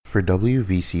For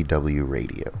WVCW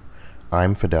Radio,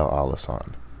 I'm Fidel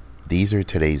Alasan. These are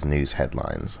today's news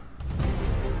headlines.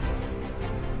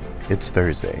 It's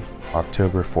Thursday,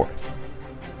 October 4th.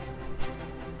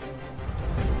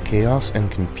 Chaos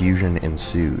and confusion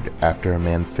ensued after a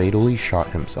man fatally shot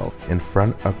himself in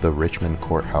front of the Richmond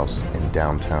courthouse in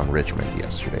downtown Richmond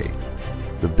yesterday.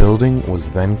 The building was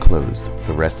then closed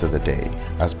the rest of the day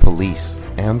as police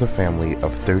and the family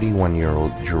of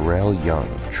 31-year-old Jarrell Young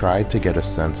tried to get a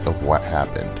sense of what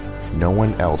happened. No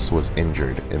one else was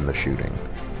injured in the shooting.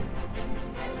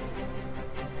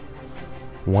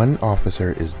 One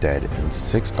officer is dead and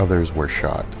 6 others were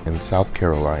shot in South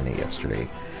Carolina yesterday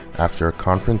after a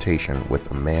confrontation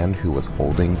with a man who was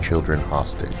holding children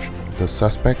hostage. The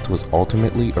suspect was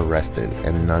ultimately arrested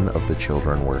and none of the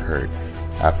children were hurt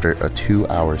after a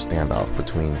 2-hour standoff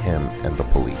between him and the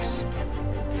police.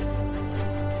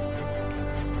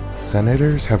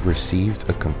 Senators have received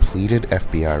a completed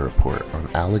FBI report on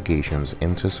allegations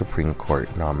into Supreme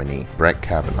Court nominee Brett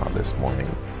Kavanaugh this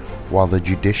morning. While the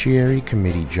Judiciary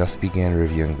Committee just began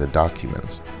reviewing the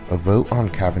documents, a vote on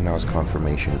Kavanaugh's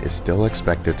confirmation is still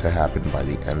expected to happen by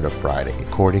the end of Friday,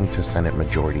 according to Senate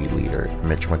Majority Leader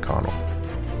Mitch McConnell.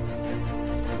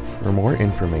 For more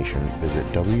information, visit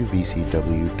wvcw.org/news.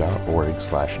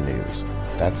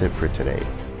 That's it for today.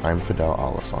 I'm Fidel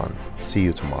Alasan. See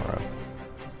you tomorrow.